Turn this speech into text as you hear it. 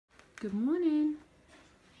Good morning.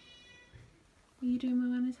 What are you doing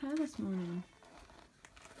with Anna's hair this morning?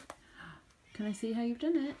 Can I see how you've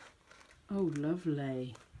done it? Oh,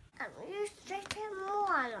 lovely. You taking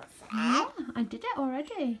more of it? Yeah, I did it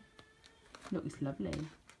already. Looks lovely.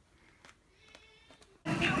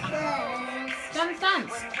 Dance,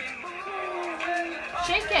 dance.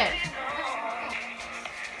 Shake it.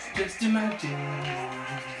 Just imagine.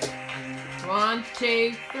 1,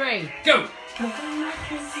 2, 3, Go!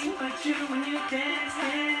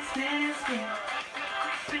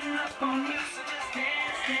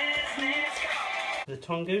 The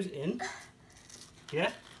tongue goes in,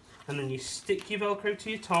 yeah? And then you stick your Velcro to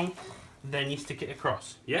your tongue, then you stick it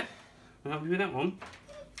across, yeah? I'll help you with that one.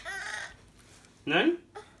 No?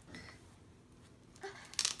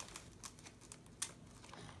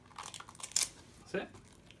 That's it.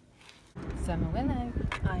 Summer Willow,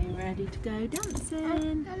 are you ready to go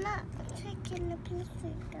dancing? I'm not taking the pieces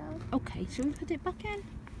though. Okay, shall we put it back in?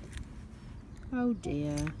 Oh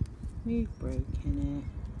dear, we've broken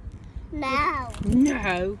No. it.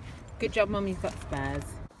 No! Good job, Mummy's got spares.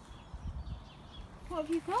 What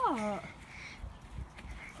have you got?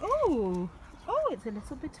 Oh, it's a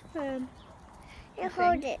little bit firm. You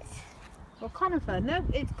hold it. Or conifer. No,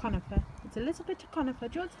 it's conifer. It's a little bit of conifer.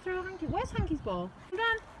 Do you want to throw Hanky? Where's Hanky's ball? Hold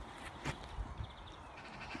on.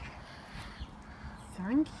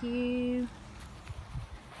 Thank you.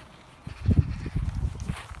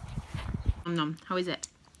 Nom nom. How is it?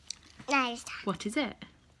 Nice. What is it?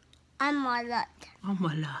 Omelette.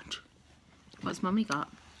 Omelette. What's Mummy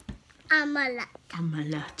got? Omelette.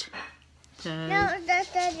 Omelette. So No, that's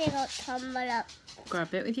the little omelette.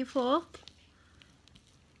 grab it with your fork.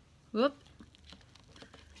 Whoop.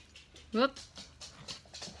 Whoop.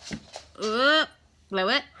 Whoop. Blow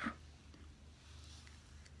it.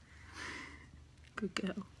 Good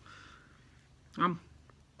girl. Wow.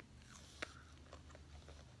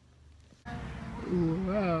 You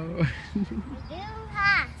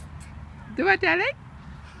have. Do I, darling?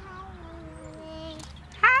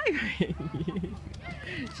 Hi.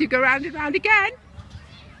 Should we go round and round again?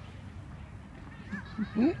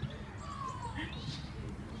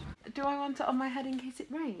 Do I want it on my head in case it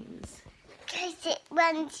rains? Because it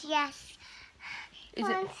runs, yes.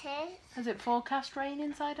 Has it forecast rain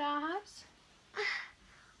inside our house?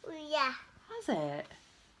 Yeah. Has it?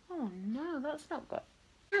 Oh no, that's not good.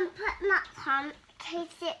 And put nuts on in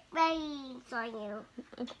case it rains on you.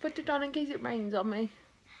 I could put it on in case it rains on me.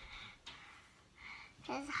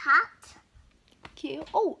 It's hot. Cute.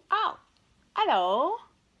 Oh, ow. Hello.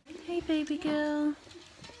 Hey, baby girl.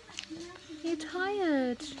 You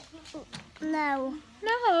tired? No.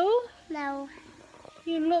 No. No.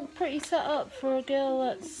 You look pretty set up for a girl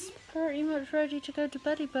that's pretty much ready to go to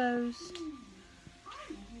Buddy Bows.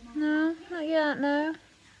 No, not yet, no.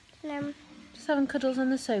 No. Just having cuddles on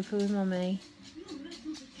the sofa with Mummy.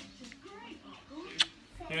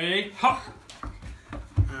 Ready? Hop!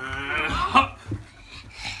 And hop!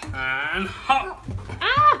 And hop!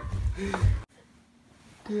 Ah!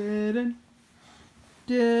 Dun dun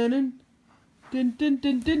dun dun dun dun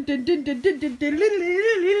dun dun dun dun dun dun dun dun dun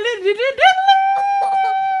dun dun dun.